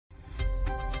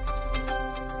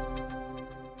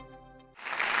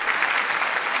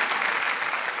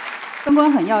灯光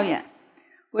很耀眼，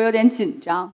我有点紧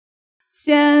张。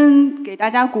先给大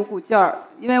家鼓鼓劲儿，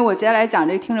因为我接下来讲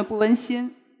这听着不温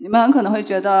馨，你们很可能会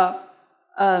觉得，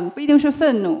不一定是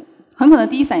愤怒，很可能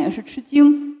第一反应是吃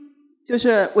惊。就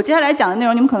是我接下来讲的内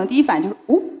容，你们可能第一反应就是，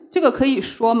哦，这个可以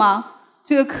说吗？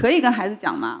这个可以跟孩子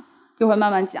讲吗？一会儿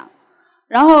慢慢讲。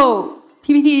然后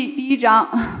PPT 第一章，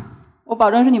我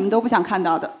保证是你们都不想看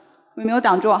到的，我也没有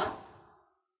挡住。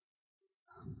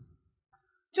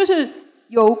就是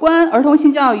有关儿童性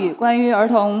教育，关于儿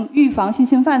童预防性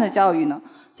侵犯的教育呢，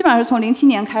基本上是从07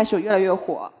年开始越来越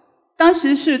火。当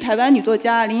时是台湾女作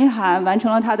家林奕含完成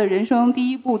了她的人生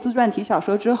第一部自传体小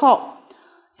说之后，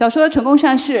小说成功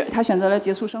上市，她选择了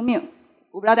结束生命。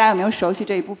我不知道大家有没有熟悉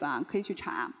这一部分啊？可以去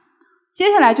查。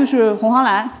接下来就是红黄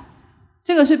蓝，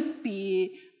这个是比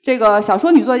这个小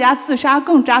说女作家自杀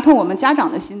更扎痛我们家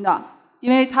长的心的，因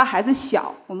为她孩子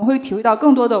小，我们会体会到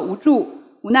更多的无助、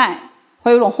无奈，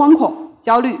会有一种惶恐、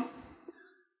焦虑。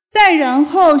再然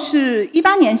后是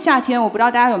18年夏天，我不知道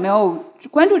大家有没有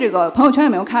关注这个，朋友圈有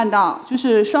没有看到，就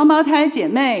是双胞胎姐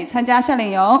妹参加夏令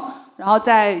营，然后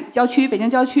在郊区，北京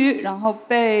郊区，然后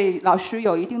被老师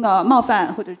有一定的冒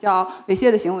犯或者叫猥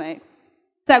亵的行为。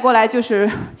再过来就是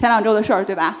前2周的事儿，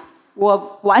对吧？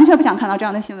我完全不想看到这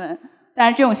样的新闻，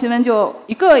但是这种新闻就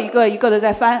一个一个的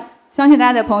在翻，相信大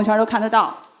家在朋友圈都看得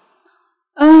到。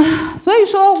所以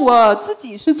说我自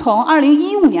己是从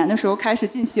2015年的时候开始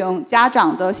进行家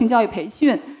长的性教育培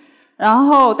训，然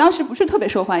后当时不是特别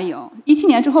受欢迎，17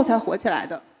年之后才火起来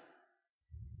的。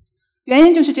原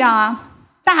因就是这样啊，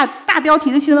大标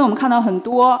题的新闻我们看到很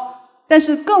多，但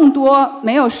是更多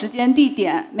没有时间、地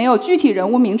点、没有具体人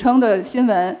物名称的新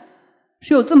闻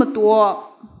是有这么多。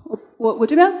我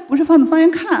这边不是方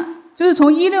便看，就是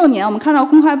从16年我们看到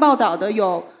公开报道的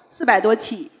有400多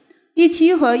起。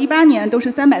17和18年都是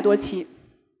300多起，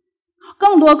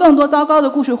更多糟糕的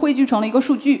故事汇聚成了一个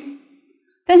数据，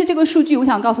但是这个数据我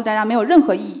想告诉大家没有任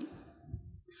何意义，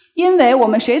因为我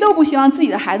们谁都不希望自己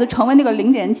的孩子成为那个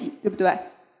0点几，对不对？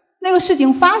那个事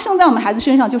情发生在我们孩子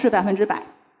身上就是100%。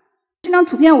这张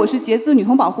图片我是截自女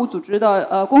童保护组织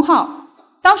的公号，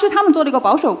当时他们做了一个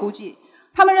保守估计，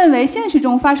他们认为现实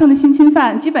中发生的性侵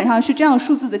犯基本上是这样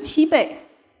数字的7倍。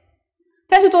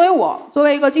但是作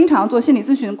为一个经常做心理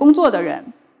咨询工作的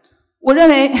人，我认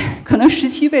为可能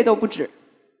17倍都不止。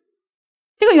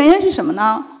这个原因是什么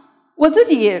呢？我自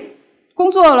己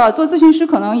工作了做咨询师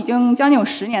可能已经将近有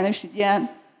10年的时间，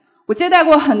我接待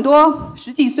过很多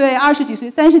10几岁、20几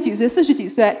岁、30几岁、40几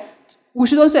岁、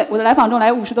50多岁，我的来访中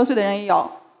来50多岁的人也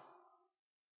有。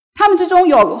他们之中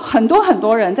有很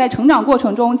多人在成长过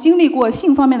程中经历过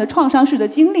性方面的创伤式的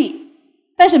经历，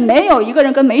但是没有一个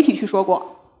人跟媒体去说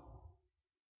过。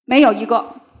没有一个。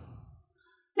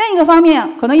另一个方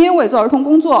面，可能因为我也做儿童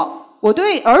工作，我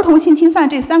对儿童性侵犯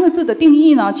这3个字的定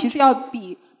义呢，其实要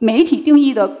比媒体定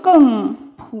义的更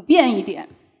普遍一点。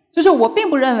就是我并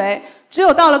不认为只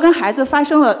有到了跟孩子发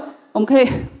生了，我们可以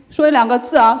说2个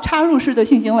字啊，插入式的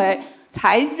性行为，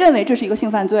才认为这是一个性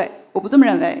犯罪。我不这么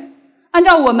认为。按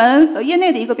照我们业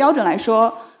内的一个标准来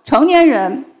说，成年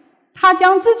人他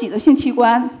将自己的性器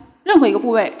官任何一个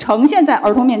部位呈现在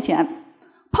儿童面前，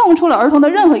碰触了儿童的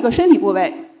任何一个身体部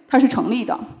位，它是成立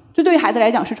的，这对于孩子来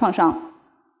讲是创伤。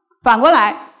反过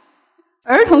来，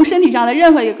儿童身体上的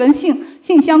任何一个跟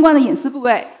性相关的隐私部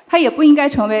位，它也不应该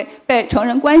成为被成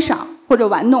人观赏或者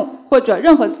玩弄或者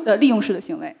任何利用式的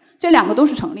行为，这2个都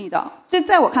是成立的。这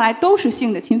在我看来都是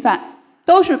性的侵犯，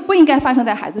都是不应该发生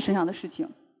在孩子身上的事情。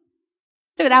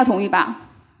这个大家同意吧？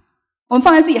我们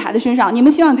放在自己孩子身上，你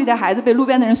们希望自己的孩子被路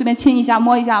边的人随便亲一下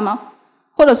摸一下吗？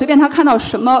或者随便他看到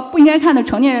什么不应该看的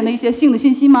成年人的一些性的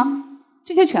信息吗？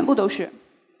这些全部都是。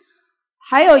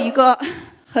还有一个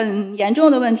很严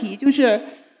重的问题，就是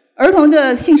儿童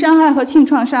的性伤害和性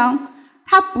创伤，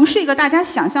它不是一个大家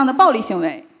想象的暴力行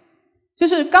为。就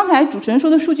是刚才主持人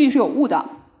说的数据是有误的，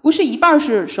不是1半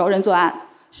是熟人作案，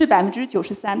是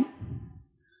93%。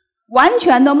完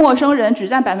全的陌生人只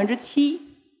占7%。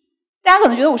大家可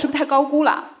能觉得我是不是太高估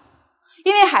了？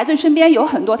因为孩子身边有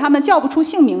很多他们叫不出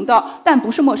姓名的，但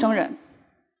不是陌生人。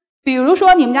比如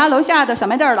说你们家楼下的小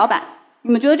卖店的老板，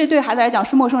你们觉得这对孩子来讲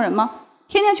是陌生人吗？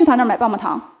天天去他那儿买棒棒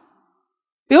糖。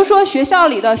比如说学校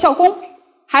里的校工，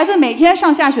孩子每天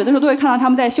上下学的时候都会看到他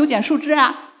们在修剪树枝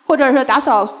啊，或者是打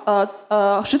扫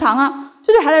食堂啊，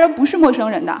这对孩子来说不是陌生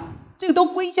人的。这个都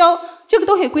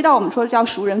可以归到我们说的叫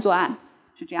熟人作案，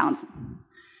是这样子。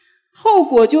后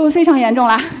果就非常严重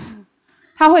啦。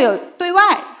他会有对外，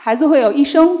孩子会有一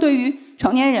生对于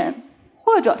成年人，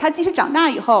或者他即使长大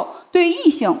以后，对于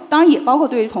异性，当然也包括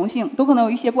对于同性，都可能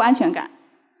有一些不安全感。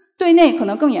对内可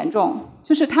能更严重，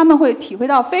就是他们会体会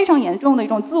到非常严重的一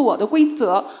种自我的规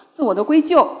则、自我的归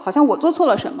咎，好像我做错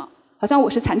了什么，好像我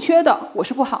是残缺的，我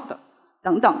是不好的，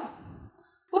等等。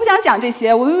我不想讲这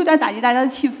些，我有点打击大家的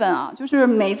气氛啊，就是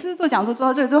每次做讲座做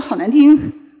到这都好难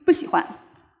听，不喜欢。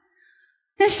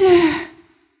但是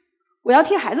我要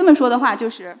替孩子们说的话就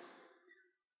是，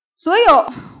所有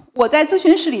我在咨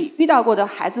询室里遇到过的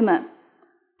孩子们，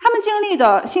他们经历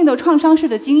的性的创伤式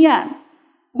的经验，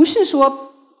不是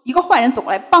说一个坏人走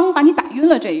过来帮把你打晕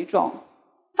了这一种，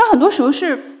他很多时候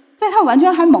是在他完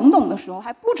全还懵懂的时候，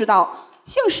还不知道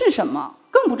性是什么，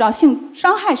更不知道性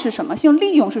伤害是什么，性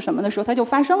利用是什么的时候，它就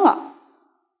发生了。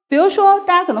比如说，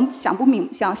大家可能想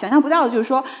象不到的就是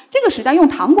说，这个时代用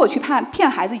糖果去骗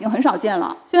孩子已经很少见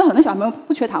了。现在很多小朋友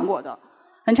不缺糖果的，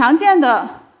很常见的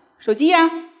手机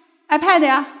呀、iPad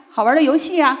呀、好玩的游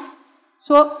戏呀，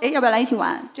说哎要不要来一起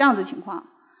玩这样子的情况。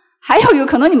还有一个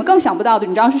可能你们更想不到的，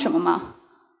你知道是什么吗？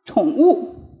宠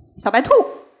物，小白兔、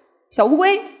小乌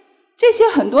龟，这些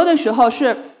很多的时候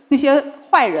是那些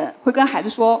坏人会跟孩子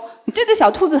说：“你这只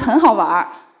小兔子很好玩，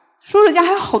叔叔家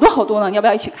还有好多好多呢，你要不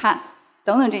要一起看？”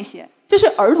等等这些，这是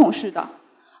儿童式的。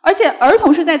而且儿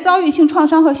童是在遭遇性创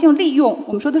伤和性利用，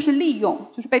我们说的是利用，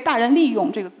就是被大人利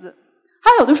用这个字。他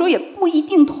有的时候也不一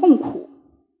定痛苦，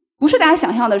不是大家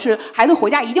想象的是孩子回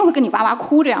家一定会跟你哇哇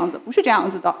哭这样子，不是这样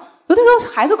子的。有的时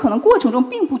候孩子可能过程中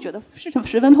并不觉得是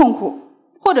十分痛苦，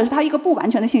或者是他一个不完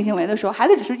全的性行为的时候，孩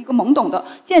子只是一个懵懂的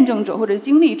见证者或者是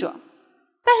经历者。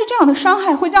但是这样的伤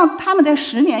害会让他们在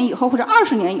10年以后或者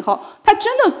20年以后，他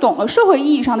真的懂了社会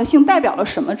意义上的性代表了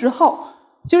什么之后，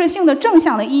就是性的正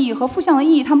向的意义和负向的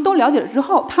意义他们都了解了之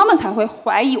后，他们才会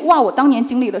怀疑，哇，我当年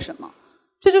经历了什么。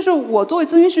这就是我作为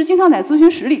咨询师经常在咨询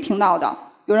室里听到的，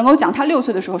有人跟我讲他6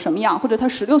岁的时候什么样，或者他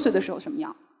16岁的时候什么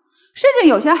样。甚至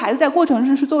有些孩子在过程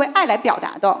中是作为爱来表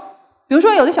达的，比如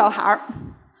说有的小孩，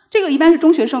这个一般是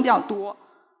中学生比较多，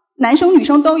男生女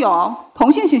生都有，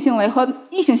同性性行为和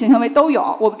异性性行为都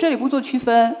有，我这里不做区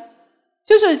分。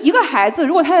就是一个孩子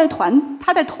如果他在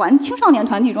青少年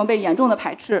团体中被严重的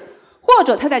排斥，或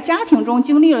者他在家庭中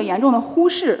经历了严重的忽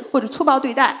视或者粗暴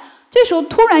对待，这时候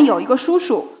突然有一个叔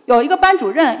叔，有一个班主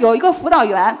任，有一个辅导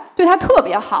员对他特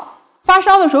别好，发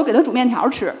烧的时候给他煮面条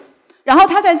吃，然后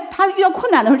他遇到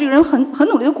困难的时候，这个人很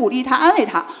努力的鼓励他，安慰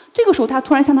他，这个时候他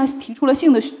突然向他提出了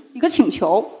性的一个请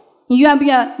求，你愿不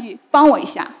愿意帮我一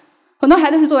下？很多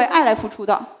孩子是作为爱来付出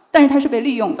的，但是他是被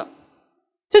利用的。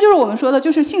这就是我们说的，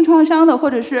就是性创伤的，或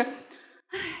者是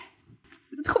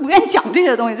特不愿意讲这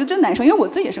些东西，就真难受，因为我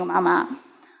自己也是个妈妈，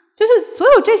就是所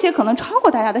有这些可能超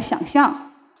过大家的想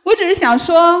象。我只是想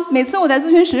说，每次我在咨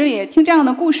询室里听这样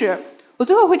的故事，我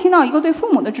最后会听到一个对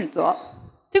父母的指责，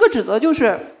这个指责就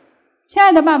是：亲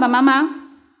爱的爸爸妈妈，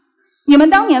你们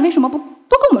当年为什么不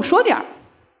多跟我们说点儿？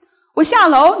我下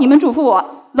楼，你们嘱咐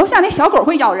我，楼下那小狗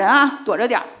会咬人啊，躲着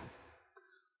点儿。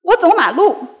我走马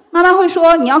路，妈妈会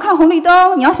说你要看红绿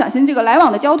灯，你要小心这个来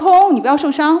往的交通，你不要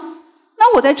受伤。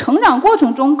那我在成长过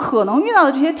程中可能遇到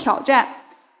的这些挑战、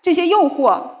这些诱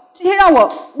惑、这些让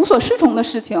我无所适从的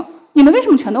事情，你们为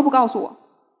什么全都不告诉我？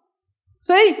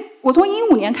所以我从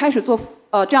15年开始做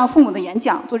这样父母的演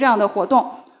讲，做这样的活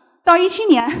动，到17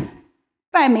年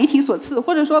拜媒体所赐，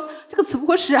或者说这个词不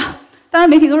合适啊，当然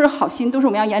媒体都是好心，都是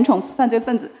我们要严惩犯罪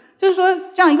分子，就是说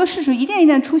这样一个事实一点一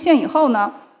点出现以后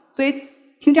呢，所以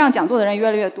听这样讲座的人越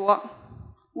来越多。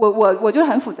我就是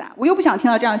很复杂，我又不想听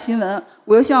到这样的新闻，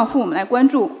我又希望父母们来关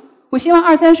注。我希望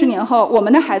20-30年后，我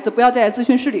们的孩子不要再在咨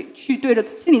询室里去对着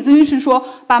心理咨询师说：“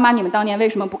爸妈，你们当年为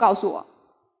什么不告诉我？”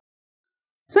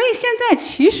所以现在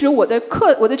其实我的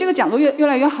这个讲座越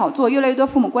来越好做，越来越多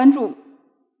父母关注，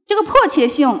这个迫切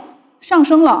性上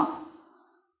升了。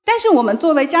但是我们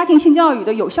作为家庭性教育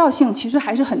的有效性其实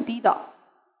还是很低的。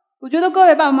我觉得各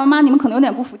位爸爸妈妈，你们可能有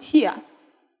点不服气啊。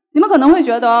你们可能会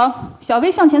觉得小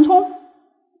薇向前冲，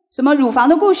什么乳房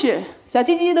的故事、小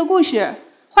鸡鸡的故事、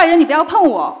坏人你不要碰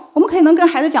我，我们可能跟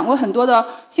孩子讲过很多的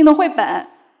性的绘本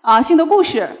啊、性的故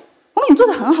事，我们已经做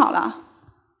得很好了。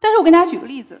但是我跟大家举个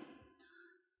例子，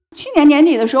去年年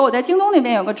底的时候，我在京东那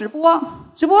边有个直播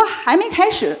还没开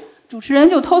始，主持人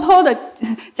就偷偷的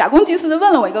假公济私的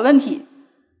问了我一个问题，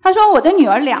他说我的女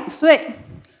儿2岁，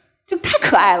就太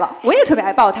可爱了，我也特别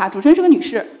爱抱她，主持人是个女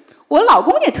士。我老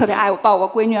公也特别爱我抱我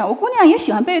闺女，我姑娘也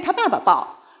喜欢被她爸爸抱。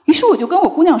于是我就跟我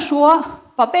姑娘说：“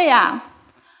宝贝呀，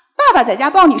爸爸在家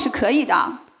抱你是可以的，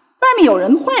外面有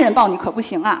坏人抱你可不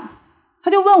行啊。”她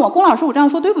就问我：“龚老师，我这样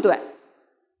说对不对？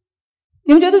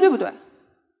你们觉得对不对？”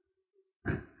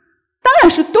当然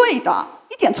是对的，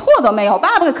一点错都没有。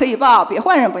爸爸可以抱，别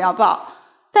坏人不要抱。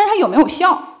但是它有没有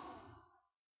效？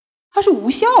它是无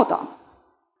效的。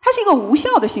它是一个无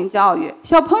效的性教育，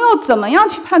小朋友怎么样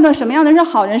去判断什么样的是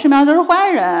好人，什么样的是坏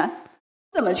人？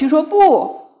怎么去说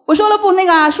不？我说了不，那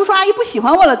个叔叔阿姨不喜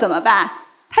欢我了怎么办？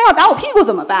他要打我屁股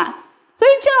怎么办？所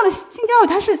以这样的性教育，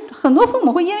它是很多父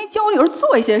母会因为焦虑而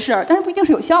做一些事儿，但是不一定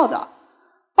是有效的。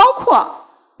包括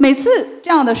每次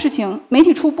这样的事情，媒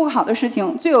体出不好的事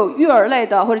情，就有育儿类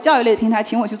的或者教育类的平台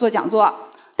请我去做讲座，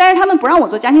但是他们不让我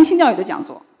做家庭性教育的讲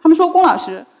座，他们说龚老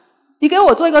师，你给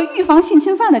我做一个预防性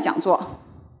侵犯的讲座，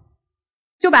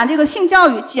就把这个性教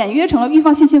育简约成了预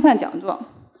防性侵犯讲座。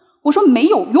我说没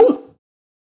有用，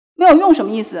没有用什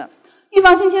么意思？预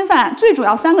防性侵犯最主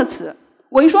要3个词，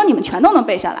我一说你们全都能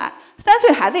背下来，3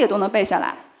岁孩子也都能背下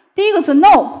来。第一个词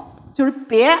no， 就是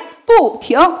别、不、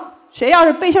停。谁要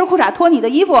是背心裤衩脱你的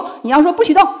衣服，你要说不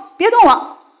许动，别动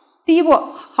我。第一步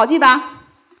好记吧。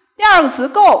第2个词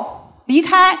go， 离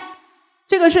开，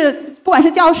这个是不管是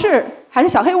教室还是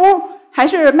小黑屋还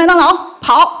是麦当劳，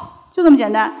跑，就这么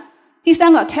简单。第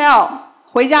3个 tell，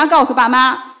 回家告诉爸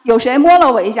妈，有谁摸了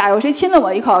我一下，有谁亲了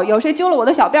我一口，有谁揪了我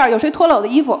的小辫，有谁脱了我的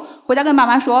衣服，回家跟爸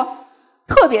妈说。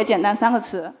特别简单3个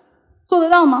词，做得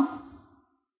到吗？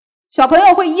小朋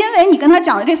友会因为你跟他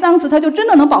讲的这3个词，他就真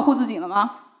的能保护自己了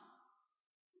吗？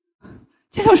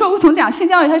这就是我总讲，性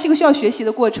教育它是一个需要学习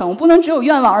的过程，我不能只有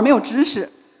愿望而没有知识。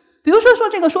比如说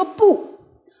这个说不，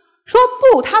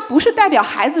它不是代表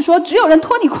孩子说只有人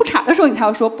脱你裤衩的时候你才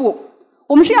要说不。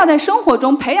我们是要在生活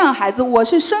中培养孩子，我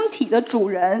是身体的主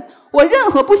人，我任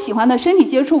何不喜欢的身体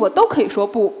接触我都可以说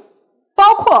不。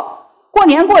包括过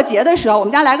年过节的时候，我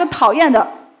们家来个讨厌的，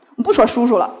我不说叔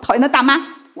叔了，讨厌的大妈，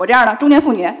我这样的中年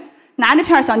妇女拿着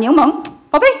片小柠檬，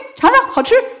宝贝尝尝好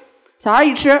吃，小孩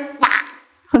一吃哇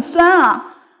很酸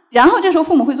啊。然后这时候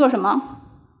父母会做什么？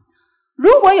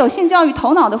如果有性教育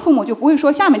头脑的父母就不会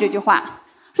说下面这句话，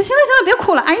说行了行了别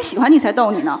哭了，阿姨喜欢你才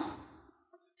逗你呢。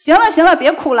行了行了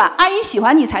别哭了，阿姨喜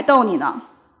欢你才逗你呢。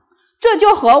这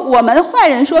就和我们坏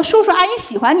人说叔叔阿姨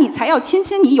喜欢你才要亲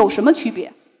亲你有什么区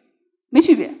别？没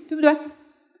区别，对不对？